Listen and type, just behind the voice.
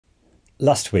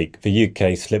Last week, the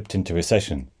UK slipped into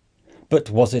recession.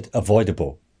 But was it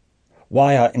avoidable?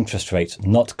 Why are interest rates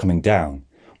not coming down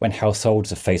when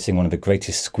households are facing one of the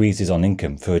greatest squeezes on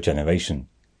income for a generation?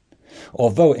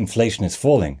 Although inflation is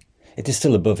falling, it is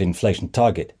still above the inflation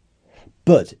target.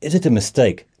 But is it a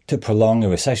mistake to prolong a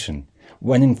recession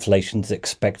when inflation is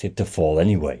expected to fall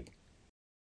anyway?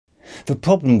 The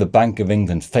problem the Bank of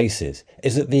England faces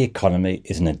is that the economy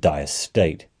is in a dire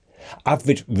state.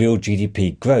 Average real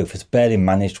GDP growth has barely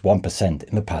managed 1%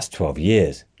 in the past 12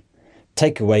 years.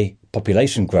 Take away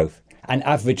population growth, and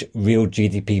average real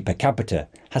GDP per capita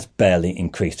has barely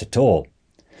increased at all.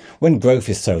 When growth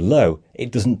is so low,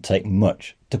 it doesn't take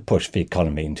much to push the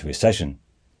economy into recession.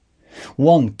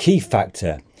 One key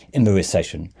factor in the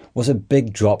recession was a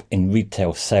big drop in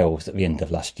retail sales at the end of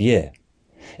last year.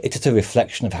 It is a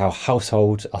reflection of how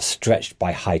households are stretched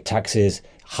by high taxes,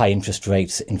 high interest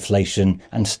rates, inflation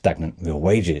and stagnant real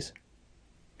wages.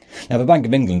 Now, the Bank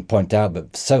of England point out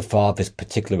that so far this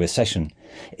particular recession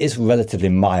is relatively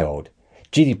mild.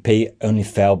 GDP only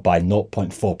fell by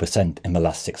 0.4% in the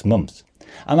last 6 months,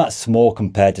 and that's small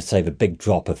compared to, say, the big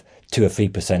drop of 2 or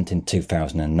 3% in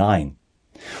 2009.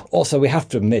 Also, we have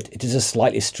to admit it is a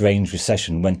slightly strange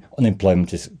recession when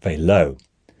unemployment is very low.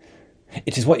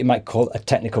 It is what you might call a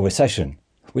technical recession,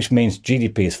 which means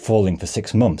GDP is falling for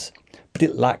 6 months, but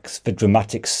it lacks the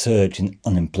dramatic surge in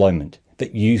unemployment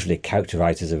that usually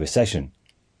characterises a recession.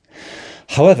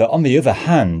 However, on the other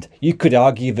hand, you could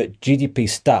argue that GDP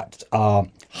stats are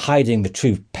hiding the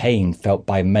true pain felt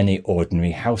by many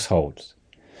ordinary households.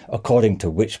 According to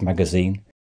Which magazine,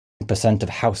 10% of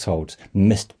households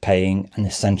missed paying an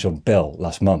essential bill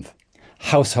last month.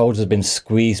 Households have been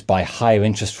squeezed by higher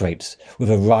interest rates with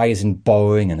a rise in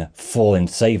borrowing and a fall in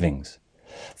savings.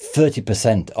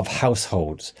 30% of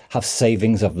households have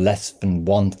savings of less than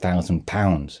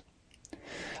 £1,000.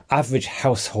 Average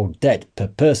household debt per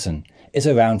person is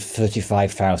around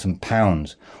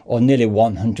 £35,000, or nearly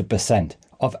 100%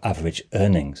 of average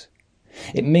earnings.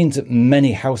 It means that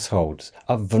many households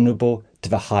are vulnerable to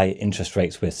the high interest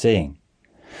rates we're seeing.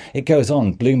 It goes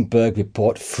on, Bloomberg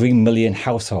report 3 million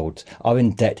households are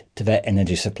in debt to their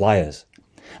energy suppliers.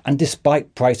 And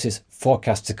despite prices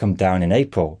forecast to come down in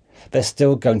April, they're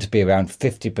still going to be around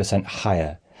 50%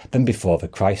 higher than before the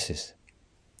crisis.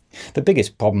 The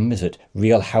biggest problem is that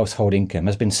real household income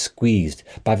has been squeezed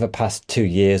by the past 2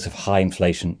 years of high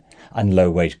inflation and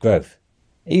low wage growth.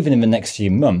 Even in the next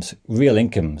few months, real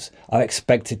incomes are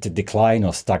expected to decline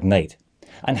or stagnate,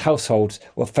 and households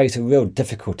will face a real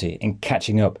difficulty in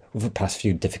catching up with the past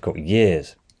few difficult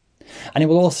years. And it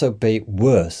will also be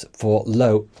worse for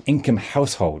low-income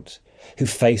households who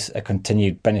face a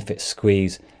continued benefit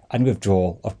squeeze and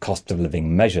withdrawal of cost of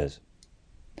living measures.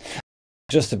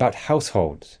 Just about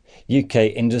households, UK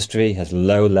industry has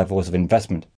low levels of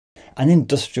investment, and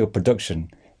industrial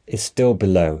production is still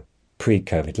below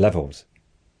pre-COVID levels.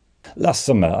 Last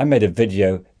summer, I made a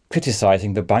video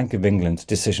criticising the Bank of England's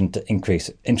decision to increase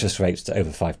interest rates to over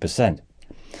 5%.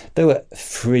 There were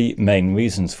 3 main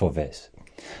reasons for this.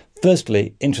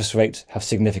 Firstly, interest rates have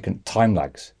significant time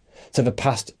lags, so the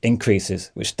past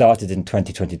increases, which started in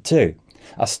 2022,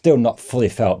 are still not fully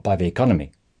felt by the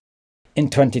economy. In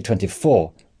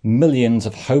 2024, millions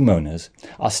of homeowners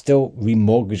are still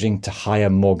remortgaging to higher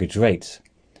mortgage rates.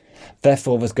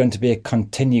 Therefore, there's going to be a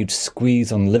continued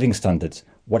squeeze on living standards,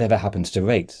 whatever happens to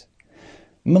rates.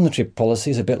 Monetary policy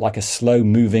is a bit like a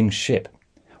slow-moving ship.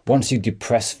 Once you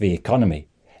depress the economy,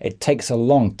 it takes a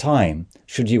long time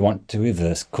should you want to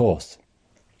reverse course.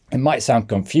 It might sound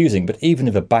confusing, but even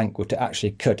if a bank were to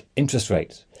actually cut interest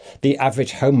rates, the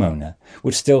average homeowner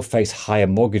would still face higher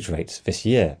mortgage rates this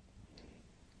year.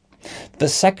 The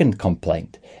second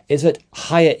complaint is that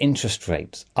higher interest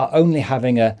rates are only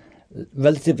having a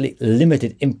relatively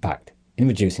limited impact in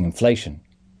reducing inflation.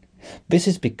 This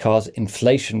is because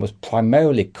inflation was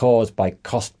primarily caused by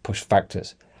cost-push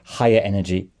factors, higher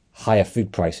energy, higher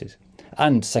food prices,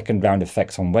 and second-round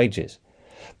effects on wages.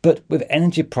 But with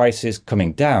energy prices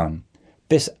coming down,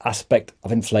 this aspect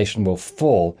of inflation will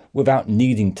fall without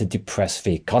needing to depress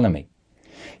the economy.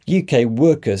 UK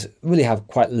workers really have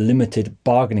quite limited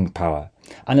bargaining power,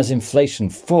 and as inflation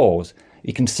falls,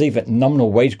 you can see that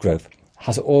nominal wage growth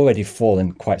has already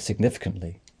fallen quite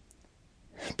significantly.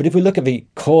 But if we look at the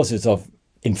causes of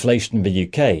inflation in the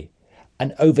UK,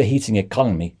 an overheating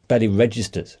economy barely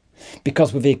registers,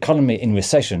 because with the economy in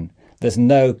recession, there's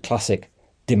no classic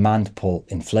demand pull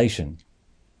inflation.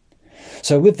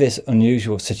 So with this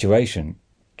unusual situation,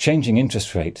 changing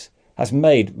interest rates has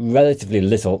made relatively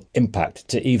little impact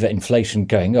to either inflation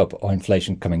going up or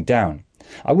inflation coming down.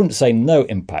 I wouldn't say no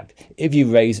impact. If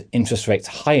you raise interest rates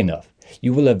high enough,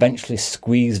 you will eventually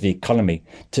squeeze the economy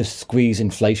to squeeze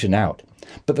inflation out.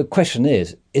 But the question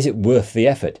is it worth the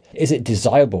effort? Is it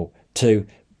desirable to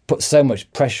put so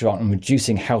much pressure on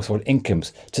reducing household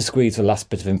incomes to squeeze the last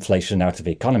bit of inflation out of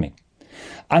the economy?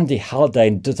 Andy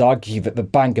Haldane does argue that the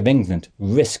Bank of England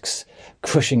risks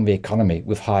crushing the economy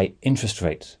with high interest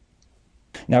rates.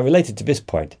 Now, related to this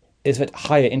point is that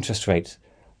higher interest rates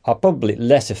are probably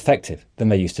less effective than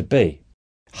they used to be.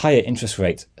 Higher interest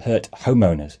rates hurt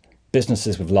homeowners,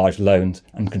 businesses with large loans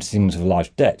and consumers with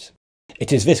large debts.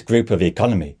 It is this group of the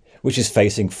economy which is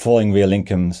facing falling real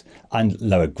incomes and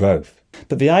lower growth.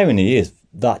 But the irony is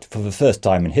that for the first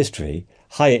time in history,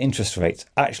 higher interest rates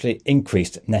actually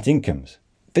increased net incomes.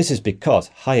 This is because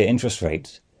higher interest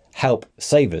rates help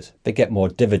savers. They get more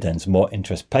dividends, more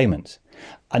interest payments.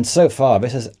 And so far,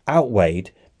 this has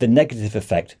outweighed the negative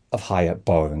effect of higher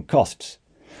borrowing costs.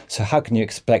 So how can you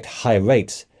expect higher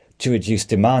rates to reduce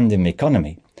demand in the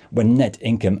economy when net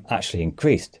income actually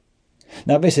increased?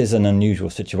 Now, this is an unusual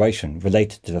situation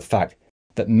related to the fact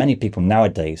that many people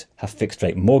nowadays have fixed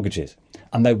rate mortgages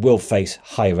and they will face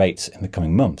high rates in the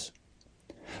coming months.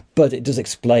 But it does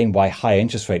explain why higher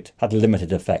interest rates had a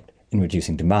limited effect in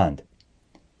reducing demand.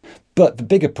 But the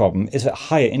bigger problem is that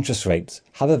higher interest rates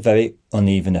have a very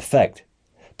uneven effect.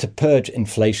 To purge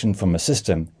inflation from a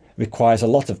system requires a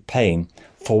lot of pain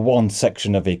for one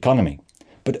section of the economy,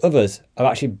 but others are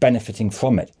actually benefiting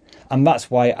from it. And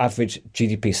that's why average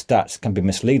GDP stats can be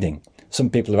misleading. Some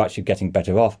people are actually getting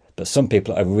better off, but some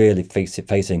people are really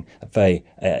facing a very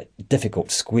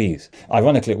difficult squeeze.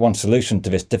 Ironically, one solution to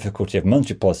this difficulty of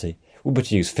monetary policy would be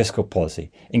to use fiscal policy,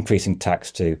 increasing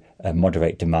tax to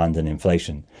moderate demand and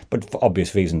inflation, but for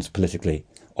obvious reasons politically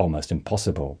almost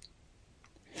impossible.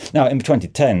 Now, in the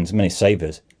 2010s, many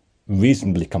savers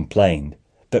reasonably complained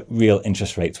that real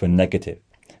interest rates were negative.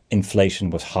 Inflation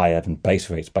was higher than base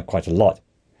rates by quite a lot.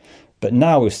 But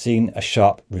now we've seen a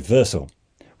sharp reversal,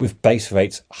 with base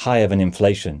rates higher than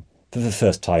inflation for the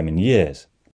first time in years.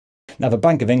 Now, the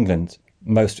Bank of England's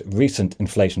most recent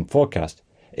inflation forecast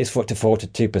is for it to fall to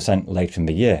 2% later in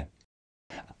the year.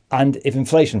 And if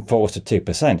inflation falls to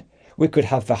 2%, we could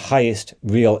have the highest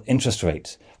real interest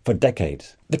rates for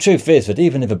decades. The truth is that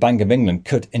even if the Bank of England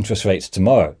cut interest rates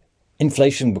tomorrow,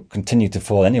 inflation will continue to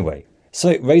fall anyway. So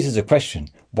it raises a question,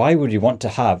 why would you want to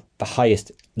have the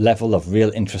highest level of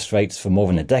real interest rates for more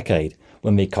than a decade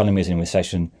when the economy is in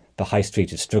recession, the high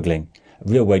street is struggling,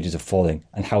 real wages are falling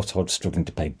and households struggling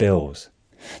to pay bills?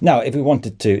 Now, if we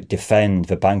wanted to defend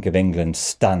the Bank of England's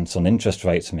stance on interest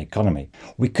rates and the economy,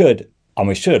 we could and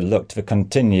we should look to the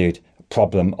continued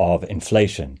problem of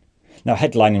inflation. Now,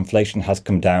 headline inflation has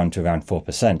come down to around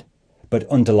 4%, but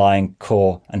underlying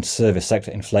core and service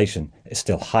sector inflation is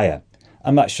still higher.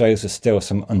 And that shows there's still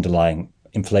some underlying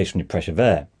inflationary pressure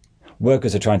there.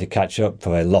 Workers are trying to catch up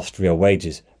for their lost real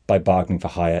wages by bargaining for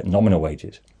higher nominal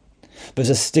wages.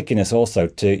 There's a stickiness also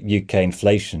to UK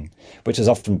inflation, which has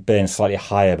often been slightly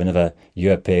higher than other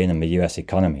European and the US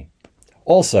economy.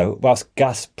 Also, whilst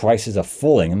gas prices are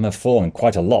falling, and they've fallen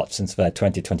quite a lot since their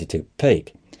 2022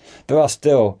 peak, there are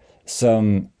still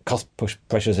some cost push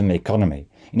pressures in the economy.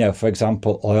 For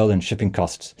example, oil and shipping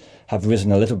costs have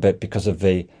risen a little bit because of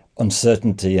the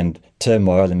uncertainty and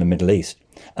turmoil in the Middle East,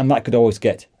 and that could always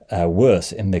get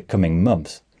worse in the coming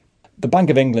months. The Bank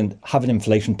of England have an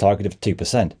inflation target of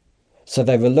 2%, so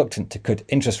they're reluctant to cut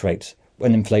interest rates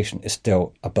when inflation is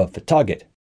still above the target.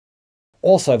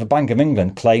 Also, the Bank of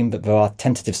England claim that there are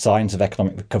tentative signs of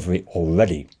economic recovery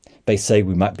already. They say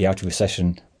we might be out of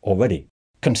recession already.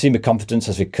 Consumer confidence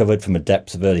has recovered from the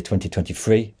depths of early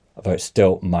 2023, although it's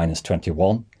still minus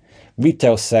 21.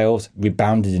 Retail sales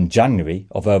rebounded in January,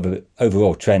 although the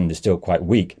overall trend is still quite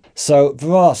weak. So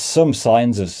there are some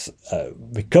signs of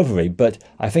recovery, but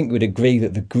I think we'd agree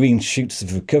that the green shoots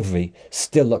of recovery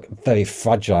still look very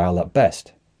fragile at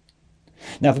best.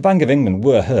 Now, the Bank of England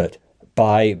were hurt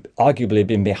by arguably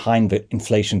being behind the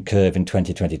inflation curve in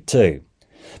 2022.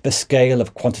 The scale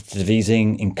of quantitative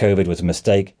easing in COVID was a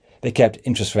mistake. They kept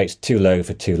interest rates too low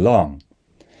for too long.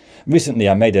 Recently,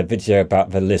 I made a video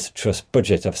about the Liz Truss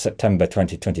budget of September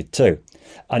 2022,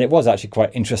 and it was actually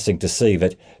quite interesting to see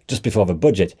that just before the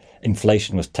budget,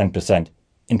 inflation was 10%,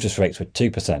 interest rates were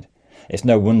 2%. It's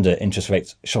no wonder interest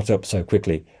rates shot up so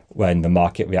quickly when the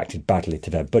market reacted badly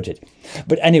to their budget.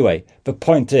 But anyway, the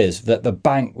point is that the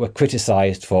bank were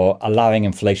criticised for allowing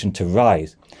inflation to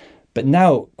rise. But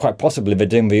now, quite possibly, they're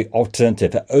doing the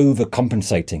alternative, they're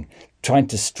overcompensating, trying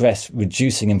to stress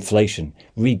reducing inflation,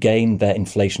 regain their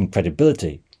inflation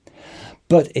credibility.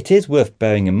 But it is worth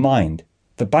bearing in mind,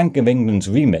 the Bank of England's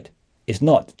remit is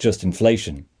not just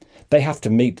inflation. They have to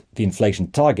meet the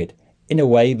inflation target in a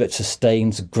way that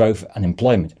sustains growth and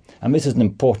employment. and this is an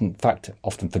important fact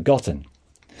often forgotten.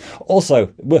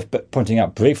 Also, worth pointing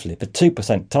out briefly, the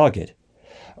 2% target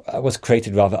was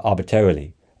created rather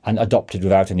arbitrarily and adopted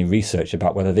without any research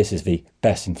about whether this is the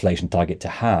best inflation target to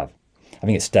have. I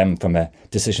think it stemmed from a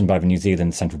decision by the New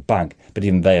Zealand Central Bank, but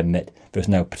even they admit there's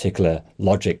no particular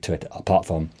logic to it apart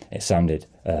from it sounded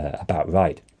about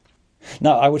right.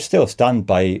 Now, I would still stand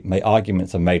by my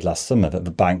arguments I made last summer that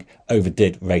the bank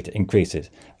overdid rate increases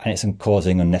and it's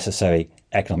causing unnecessary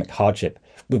economic hardship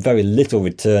with very little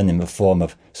return in the form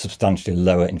of substantially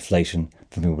lower inflation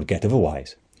than we would get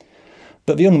otherwise.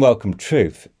 But the unwelcome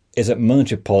truth is that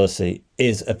monetary policy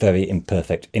is a very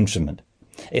imperfect instrument.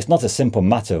 It's not a simple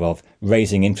matter of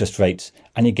raising interest rates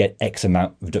and you get X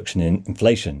amount reduction in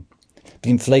inflation. The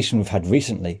inflation we've had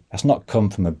recently has not come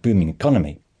from a booming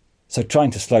economy. So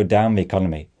trying to slow down the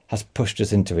economy has pushed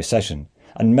us into recession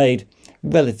and made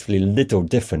relatively little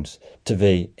difference to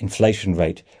the inflation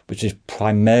rate, which is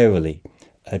primarily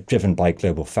driven by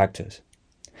global factors.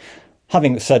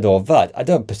 Having said all that, I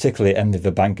don't particularly envy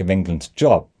the Bank of England's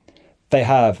job. They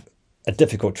have a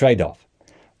difficult trade-off.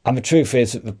 And the truth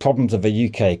is that the problems of the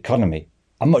UK economy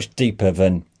are much deeper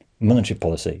than monetary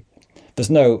policy. There's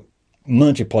no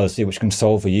monetary policy which can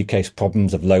solve the UK's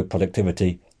problems of low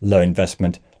productivity, low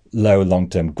investment, low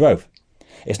long-term growth.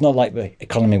 It's not like the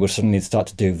economy will suddenly start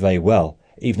to do very well,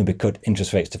 even if we cut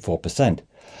interest rates to 4%.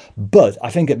 But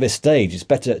I think at this stage it's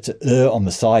better to err on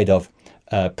the side of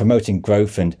promoting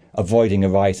growth and avoiding a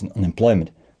rise in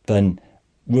unemployment than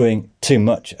worrying too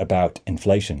much about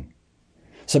inflation.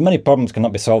 So many problems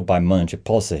cannot be solved by monetary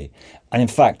policy, and in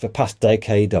fact the past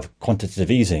decade of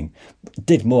quantitative easing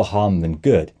did more harm than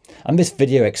good. And this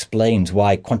video explains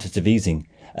why quantitative easing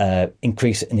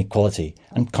increased inequality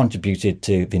and contributed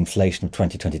to the inflation of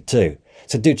 2022.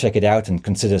 So do check it out and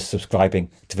consider subscribing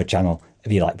to the channel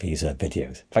if you like these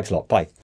videos. Thanks a lot. Bye.